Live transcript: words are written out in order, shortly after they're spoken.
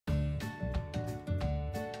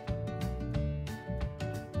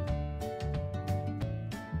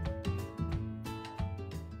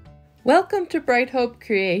Welcome to Bright Hope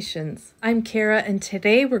Creations. I'm Kara, and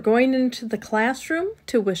today we're going into the classroom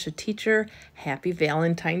to wish a teacher happy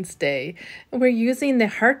Valentine's Day. And we're using the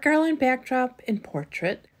heart garland backdrop in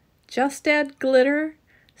portrait, Just Add Glitter,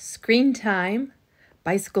 Screen Time,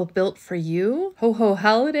 Bicycle Built for You, Ho Ho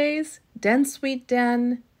Holidays, Den Sweet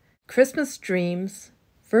Den, Christmas Dreams,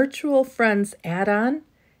 Virtual Friends Add-on,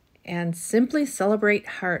 and Simply Celebrate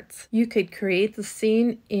Hearts. You could create the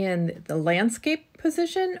scene in the landscape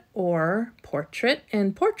position or portrait,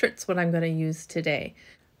 and portrait's what I'm going to use today.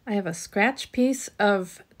 I have a scratch piece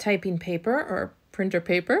of typing paper or printer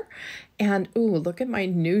paper, and ooh, look at my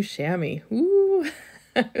new chamois. Ooh.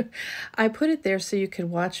 I put it there so you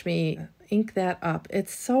could watch me ink that up.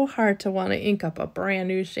 It's so hard to want to ink up a brand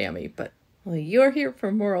new chamois, but well, you're here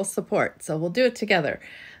for moral support, so we'll do it together.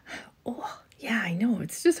 Oh, yeah, I know,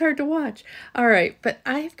 it's just hard to watch. All right, but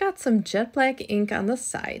I've got some jet black ink on the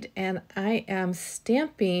side, and I am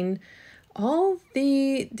stamping all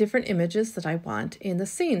the different images that I want in the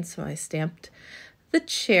scene. So I stamped the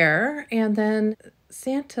chair, and then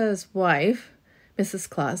Santa's wife, Mrs.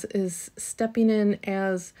 Claus, is stepping in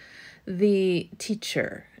as the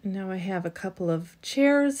teacher. Now I have a couple of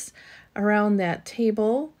chairs around that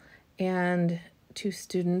table, and two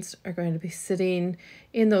students are going to be sitting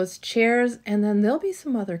in those chairs, and then there'll be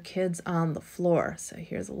some other kids on the floor. So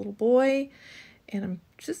here's a little boy, and I'm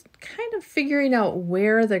just kind of figuring out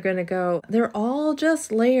where they're going to go. They're all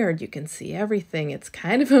just layered. You can see everything. It's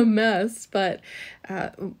kind of a mess, but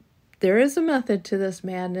there is a method to this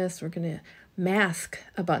madness. We're going to mask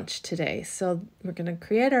a bunch today. So we're going to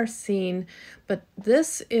create our scene, but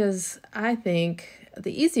this is, I think,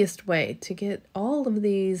 the easiest way to get all of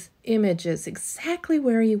these images exactly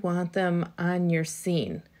where you want them on your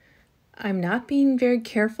scene. I'm not being very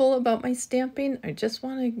careful about my stamping. I just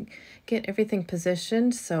want to get everything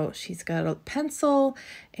positioned. So she's got a pencil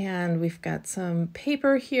and we've got some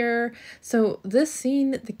paper here. So this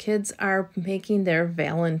scene, the kids are making their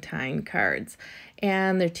Valentine cards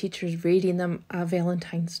and their teacher's reading them a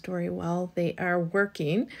Valentine story while they are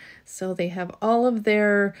working. So they have all of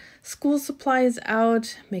their school supplies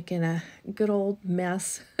out, making a good old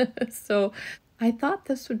mess. So I thought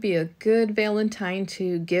this would be a good Valentine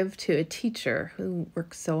to give to a teacher who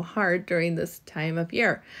works so hard during this time of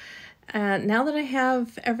year. Now that I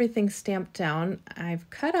have everything stamped down, I've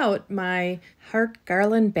cut out my heart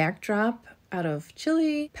garland backdrop out of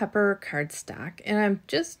chili pepper cardstock, and I'm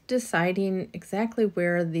just deciding exactly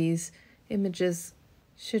where these images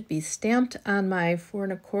should be stamped on my 4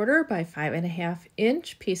 1/4 by 5 1/2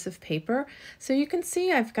 inch piece of paper. So you can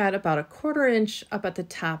see I've got about a 1/4 inch up at the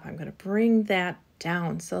top. I'm going to bring that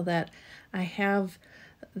down so that I have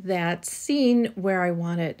that scene where I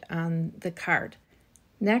want it on the card.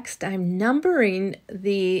 Next, I'm numbering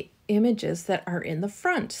the images that are in the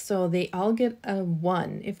front. So they all get a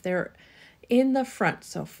 1 if they're in the front.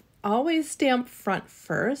 So always stamp front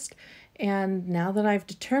first. And now that I've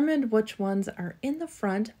determined which ones are in the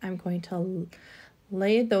front, I'm going to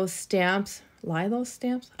lay those stamps, I'm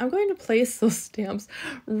going to place those stamps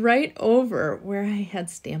right over where I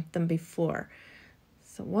had stamped them before.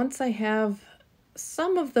 So once I have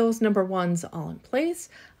some of those number 1s all in place,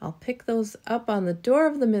 I'll pick those up on the door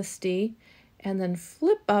of the Misty and then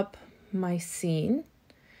flip up my scene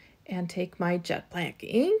and take my jet black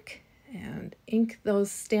ink and ink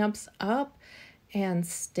those stamps up and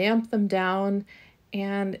stamp them down,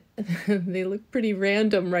 and they look pretty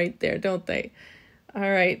random right there, don't they?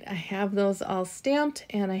 All right, I have those all stamped,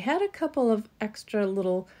 and I had a couple of extra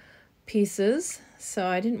little pieces, so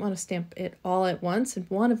I didn't want to stamp it all at once, and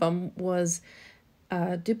one of them was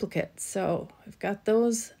a duplicate. So I've got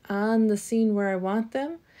those on the scene where I want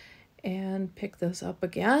them, and pick those up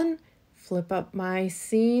again, flip up my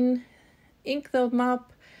scene, ink them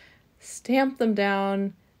up, stamp them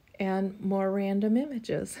down, and more random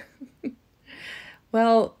images.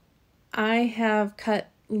 Well, I have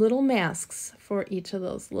cut little masks for each of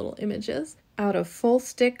those little images out of full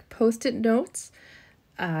stick Post-it notes.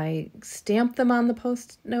 I stamped them on the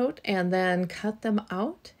Post-it note and then cut them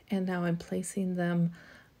out, and now I'm placing them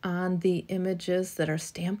on the images that are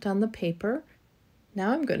stamped on the paper.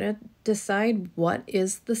 Now I'm going to decide what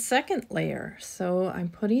is the second layer. So I'm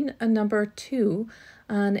putting a number 2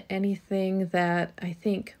 on anything that I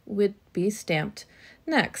think would be stamped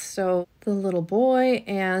next. So the little boy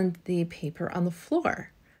and the paper on the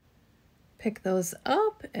floor. Pick those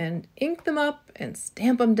up and ink them up and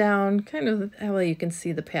stamp them down. Kind of, well, you can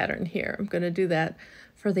see the pattern here. I'm going to do that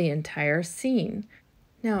for the entire scene.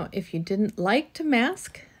 Now, if you didn't like to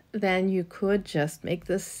mask, then you could just make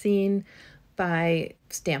this scene by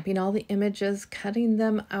stamping all the images, cutting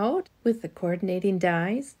them out with the coordinating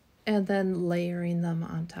dies, and then layering them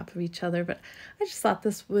on top of each other. But I just thought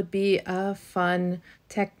this would be a fun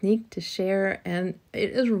technique to share, and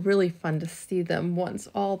it is really fun to see them once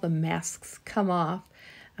all the masks come off,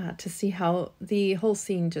 to see how the whole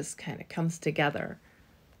scene just kind of comes together.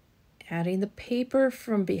 Adding the paper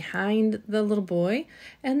from behind the little boy,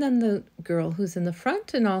 and then the girl who's in the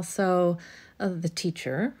front, and also the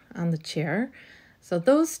teacher on the chair. So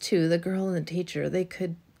those two, the girl and the teacher, they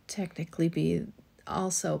could technically be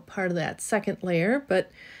also part of that second layer,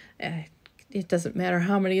 but it doesn't matter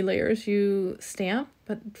how many layers you stamp,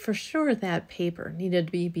 but for sure that paper needed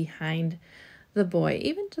to be behind the boy,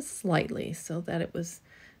 even just slightly, so that it was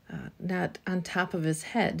not on top of his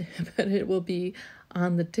head, but it will be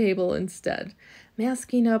on the table instead.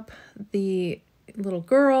 Masking up the little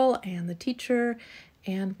girl and the teacher.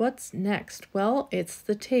 And what's next? Well, it's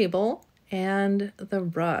the table and the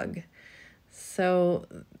rug. So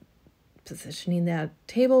positioning that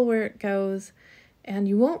table where it goes, and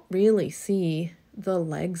you won't really see the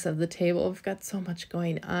legs of the table. We've got so much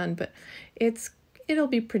going on, but it'll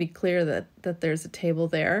be pretty clear that there's a table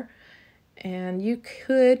there. And you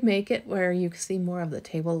could make it where you see more of the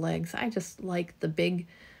table legs. I just like the big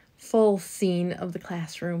full scene of the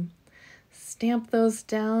classroom. Stamp those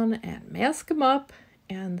down and mask them up,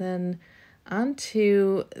 and then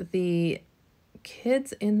onto the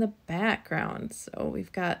kids in the background. So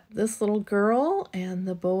we've got this little girl and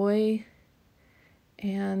the boy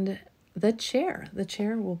and the chair. The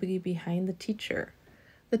chair will be behind the teacher.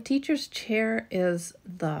 The teacher's chair is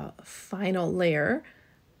the final layer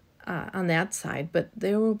on that side, but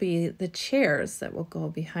there will be the chairs that will go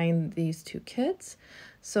behind these two kids.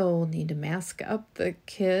 So we'll need to mask up the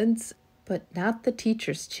kids, but not the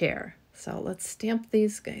teacher's chair. So let's stamp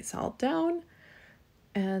these guys all down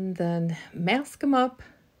and then mask them up,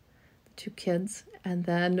 the two kids, and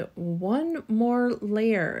then one more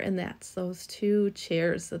layer, and that's those two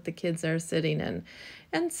chairs that the kids are sitting in.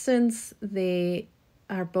 And since they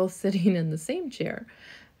are both sitting in the same chair,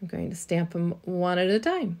 I'm going to stamp them one at a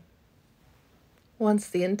time. Once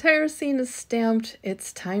the entire scene is stamped,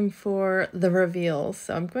 it's time for the reveal.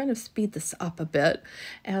 So I'm going to speed this up a bit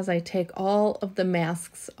as I take all of the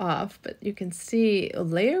masks off, but you can see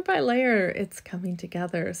layer by layer it's coming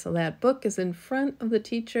together. So that book is in front of the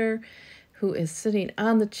teacher who is sitting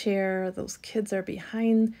on the chair. Those kids are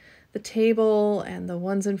behind the table, and the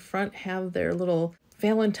ones in front have their little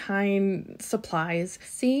Valentine supplies.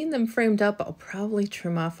 Seeing them framed up, I'll probably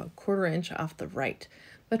trim off a 1/4 inch off the right.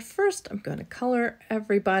 But first, I'm going to color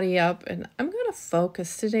everybody up, and I'm going to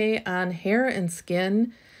focus today on hair and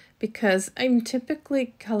skin because I'm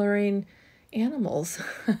typically coloring animals,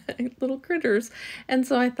 little critters. And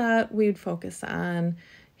so I thought we'd focus on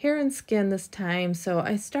hair and skin this time. So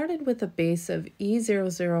I started with a base of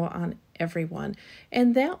E00 on everyone,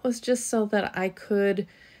 and that was just so that I could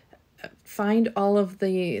find all of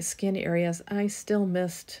the skin areas. I still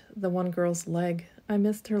missed the one girl's leg. I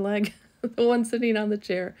missed her leg. The one sitting on the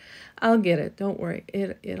chair. I'll get it. Don't worry.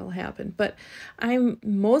 It'll happen. But I'm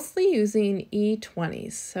mostly using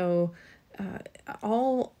E20s. So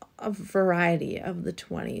all a variety of the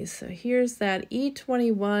 20s. So here's that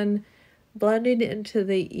E21 blended into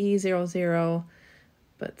the E00.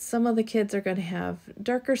 But some of the kids are going to have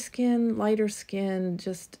darker skin, lighter skin,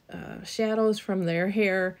 just shadows from their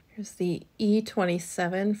hair. Here's the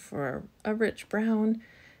E27 for a rich brown,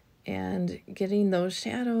 and getting those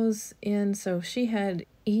shadows in. So she had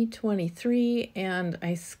E23, and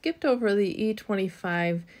I skipped over the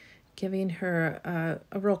E25, giving her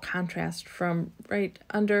a real contrast from right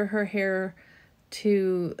under her hair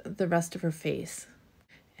to the rest of her face.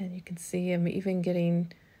 And you can see I'm even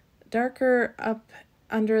getting darker up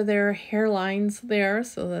under their hairlines there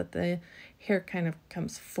so that the hair kind of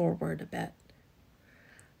comes forward a bit.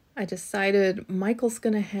 I decided Michael's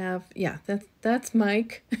going to have, that's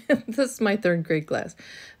Mike. This is my 3rd grade class.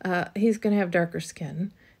 He's going to have darker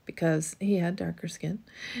skin because he had darker skin.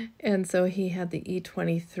 And so he had the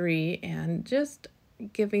E23, and just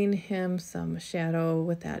giving him some shadow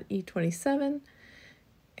with that E27.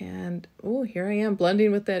 And, here I am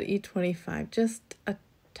blending with that E25, just a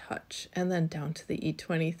touch, and then down to the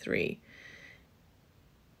E23.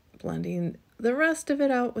 Blending the rest of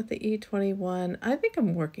it out with the E21. I think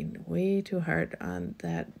I'm working way too hard on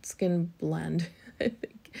that skin blend, I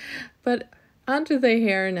think. But onto the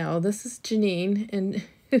hair now. This is Janine, and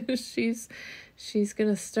she's going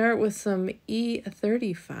to start with some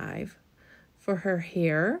E35 for her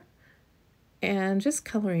hair, and just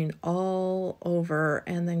coloring all over,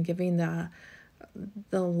 and then giving the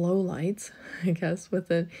low lights, I guess,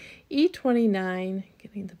 with an E29,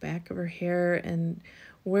 getting the back of her hair and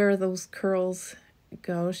where those curls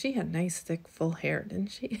go. She had nice, thick, full hair,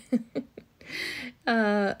 didn't she?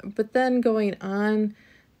 But then going on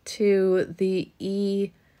to the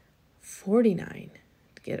E49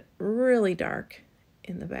 to get really dark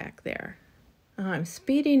in the back there. I'm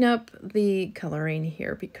speeding up the coloring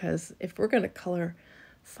here because if we're going to color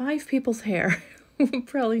 5 people's hair, we'll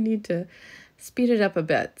probably need to speed it up a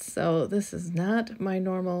bit. So this is not my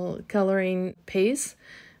normal coloring pace,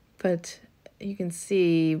 but you can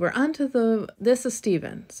see we're onto this is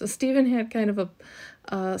Steven. So Steven had kind of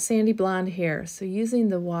a sandy blonde hair. So using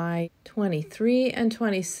the Y23 and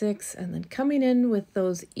 26 and then coming in with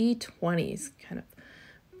those E20s, kind of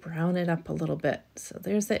brown it up a little bit. So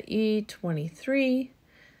there's that E23,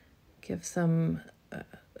 give some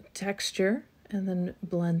texture, and then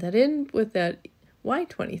blend that in with that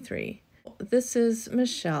Y23. This is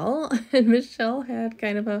Michelle, and Michelle had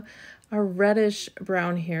kind of a reddish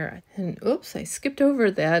brown hair. And oops, I skipped over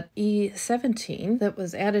that E17 that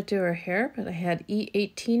was added to her hair, but I had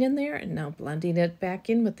E18 in there, and now blending it back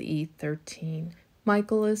in with the E13.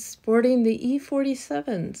 Michael is sporting the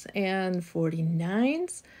E47s and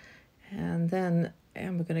 49s, and then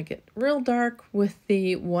I'm going to get real dark with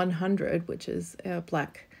the 100, which is a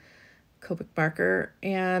black Copic marker,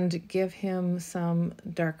 and give him some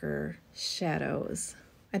darker shadows.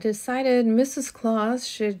 I decided Mrs. Claus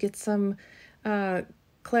should get some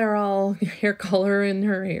Clairol hair color in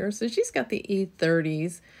her hair, so she's got the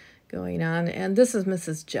E30s going on, and this is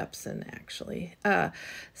Mrs. Jepson, actually.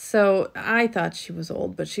 So I thought she was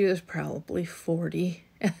old, but she was probably 40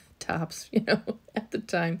 at tops, at the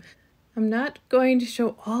time. I'm not going to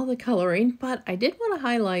show all the coloring, but I did want to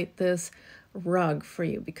highlight this rug for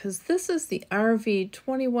you because this is the RV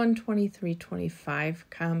 21, 23, 25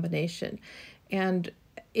 combination, and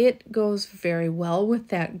it goes very well with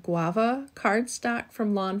that guava cardstock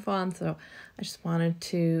from Lawn Fawn, so I just wanted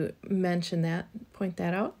to mention that, point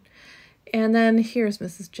that out. And then here's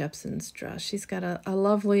Mrs. Jepson's dress. She's got a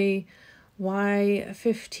lovely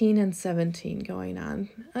Y15 and 17 going on,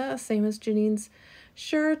 same as Janine's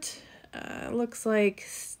shirt. Looks like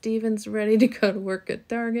Steven's ready to go to work at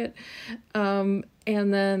Target. And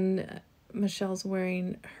then Michelle's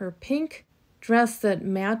wearing her pink dress that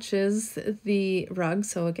matches the rug.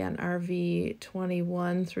 So again, RV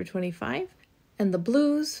 21 through 25. And the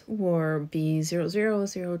blues were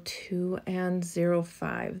B00, 02, and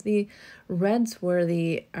 05. The reds were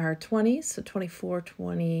the R20s, so 24,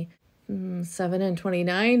 27, and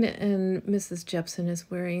 29. And Mrs. Jepson is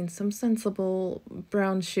wearing some sensible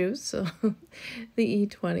brown shoes, so the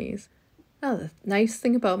E20s. Now, the nice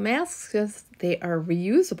thing about masks is they are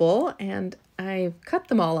reusable, and I've cut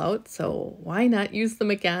them all out, so why not use them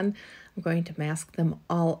again? I'm going to mask them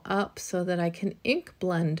all up so that I can ink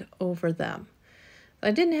blend over them. I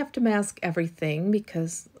didn't have to mask everything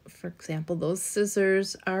because, for example, those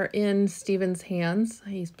scissors are in Steven's hands.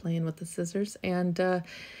 He's playing with the scissors, and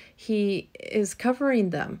he is covering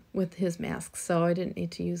them with his masks, so I didn't need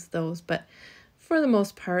to use those. But for the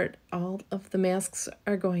most part, all of the masks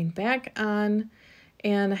are going back on,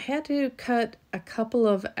 and I had to cut a couple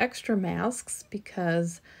of extra masks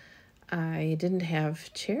because I didn't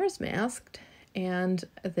have chairs masked and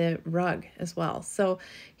the rug as well. So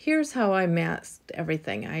here's how I masked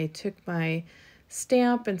everything. I took my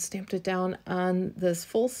stamp and stamped it down on this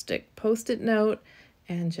full stick Post-it note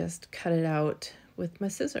and just cut it out with my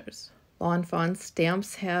scissors. Lawn Fawn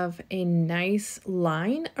stamps have a nice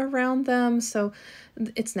line around them, so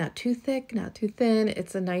it's not too thick, not too thin.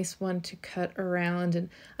 It's a nice one to cut around, and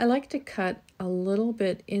I like to cut a little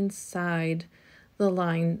bit inside the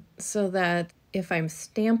line so that if I'm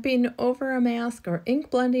stamping over a mask or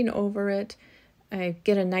ink blending over it, I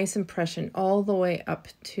get a nice impression all the way up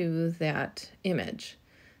to that image.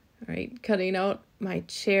 All right, cutting out my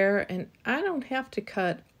chair, and I don't have to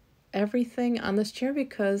cut everything on this chair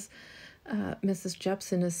because Mrs.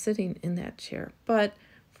 Jepson is sitting in that chair, but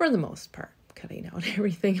for the most part, cutting out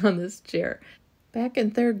everything on this chair. Back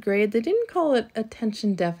in 3rd grade, they didn't call it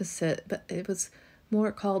attention deficit, but it was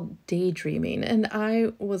more called daydreaming, and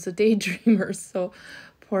I was a daydreamer, so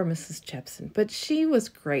poor Mrs. Jepson. But she was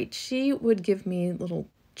great. She would give me little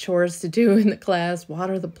chores to do in the class,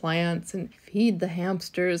 water the plants and feed the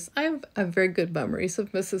hamsters. I have very good memories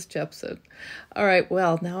of Mrs. Jepson. All right,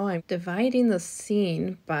 well, now I'm dividing the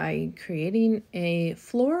scene by creating a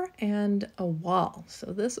floor and a wall.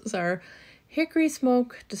 So this is our Hickory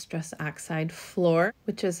Smoke Distress Oxide floor,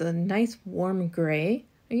 which is a nice warm gray.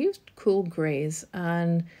 I used cool grays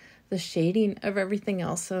on the shading of everything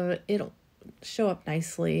else, so it'll show up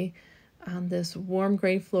nicely on this warm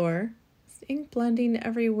gray floor. Ink blending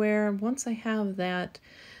everywhere. Once I have that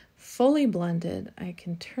fully blended, I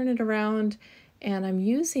can turn it around And I'm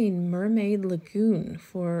using Mermaid Lagoon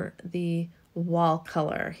for the wall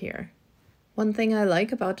color here. One thing I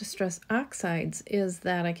like about Distress Oxides is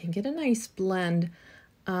that I can get a nice blend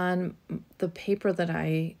on the paper that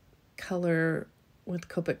I color with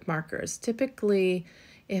Copic markers. Typically,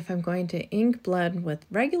 if I'm going to ink blend with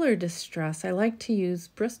regular Distress, I like to use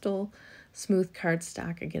Bristol smooth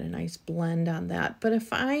cardstock. I get a nice blend on that. But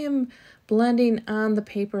if I am blending on the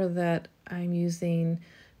paper that I'm using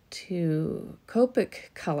to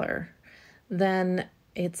Copic color, then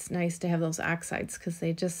it's nice to have those oxides because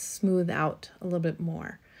they just smooth out a little bit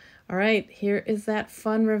more. All right, here is that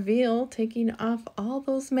fun reveal, taking off all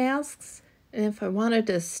those masks. And if I wanted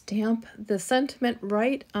to stamp the sentiment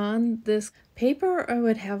right on this paper, I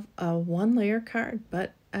would have a one-layer card,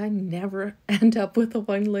 but I never end up with a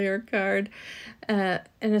one-layer card. And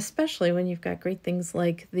especially when you've got great things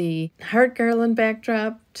like the heart garland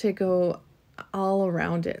backdrop to go all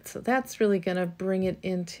around it. So that's really going to bring it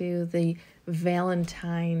into the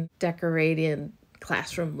Valentine decorated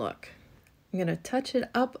classroom look. I'm going to touch it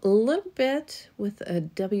up a little bit with a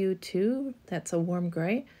W2. That's a warm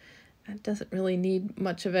gray. It doesn't really need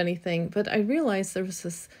much of anything, but I realized there was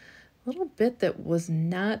this little bit that was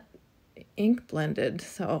not ink blended,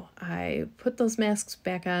 so I put those masks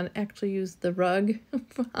back on, actually used the rug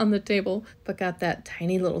on the table, but got that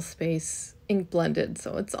tiny little space ink blended.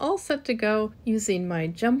 So it's all set to go using my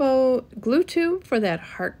jumbo glue tube for that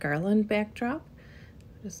heart garland backdrop.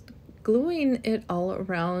 Just gluing it all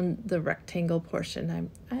around the rectangle portion.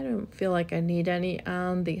 I don't feel like I need any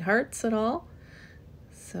on the hearts at all.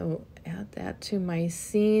 So add that to my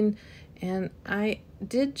scene, and I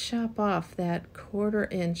did chop off that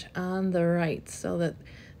 1/4 inch on the right so that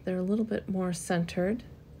they're a little bit more centered.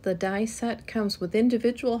 The die set comes with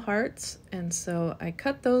individual hearts, and so I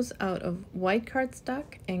cut those out of white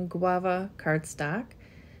cardstock and guava cardstock.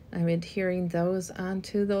 I'm adhering those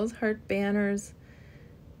onto those heart banners.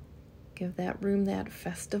 Give that room that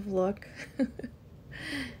festive look.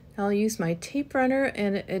 I'll use my tape runner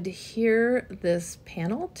and adhere this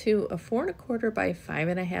panel to a 4 1/4 by 5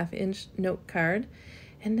 1/2 inch note card.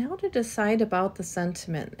 And now to decide about the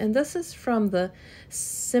sentiment. And this is from the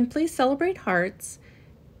Simply Celebrate Hearts,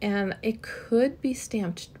 and it could be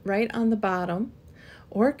stamped right on the bottom,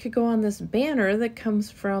 or it could go on this banner that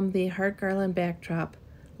comes from the Heart Garland Backdrop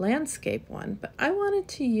landscape one. But I wanted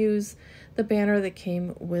to use the banner that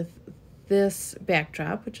came with this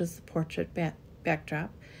backdrop, which is the portrait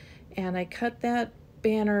backdrop. And I cut that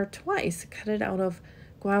banner twice, cut it out of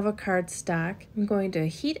guava cardstock. I'm going to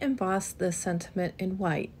heat emboss the sentiment in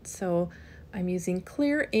white. So I'm using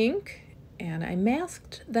clear ink, and I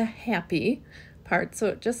masked the happy part so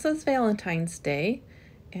it just says Valentine's Day.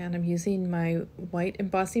 And I'm using my white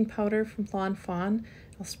embossing powder from Lawn Fawn.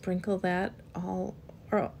 I'll sprinkle that all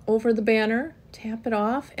over the banner, tap it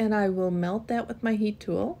off, and I will melt that with my heat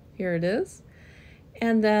tool. Here it is.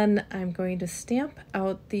 And then I'm going to stamp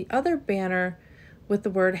out the other banner with the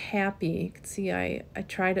word happy. You can see I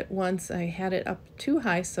tried it once. I had it up too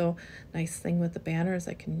high, so nice thing with the banner is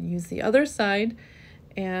I can use the other side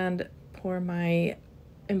and pour my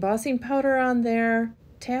embossing powder on there,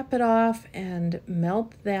 tap it off, and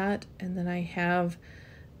melt that, and then I have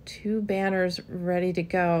 2 banners ready to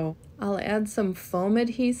go. I'll add some foam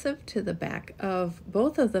adhesive to the back of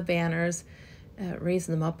both of the banners, raise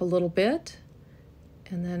them up a little bit,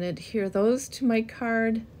 and then adhere those to my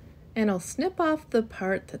card. And I'll snip off the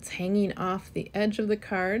part that's hanging off the edge of the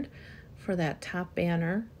card for that top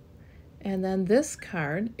banner. And then this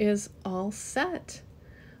card is all set.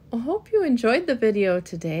 I hope you enjoyed the video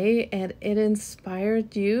today and it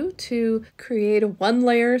inspired you to create a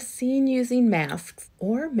one-layer scene using masks,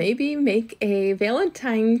 or maybe make a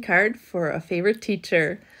Valentine card for a favorite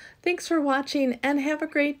teacher. Thanks for watching and have a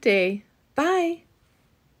great day. Bye!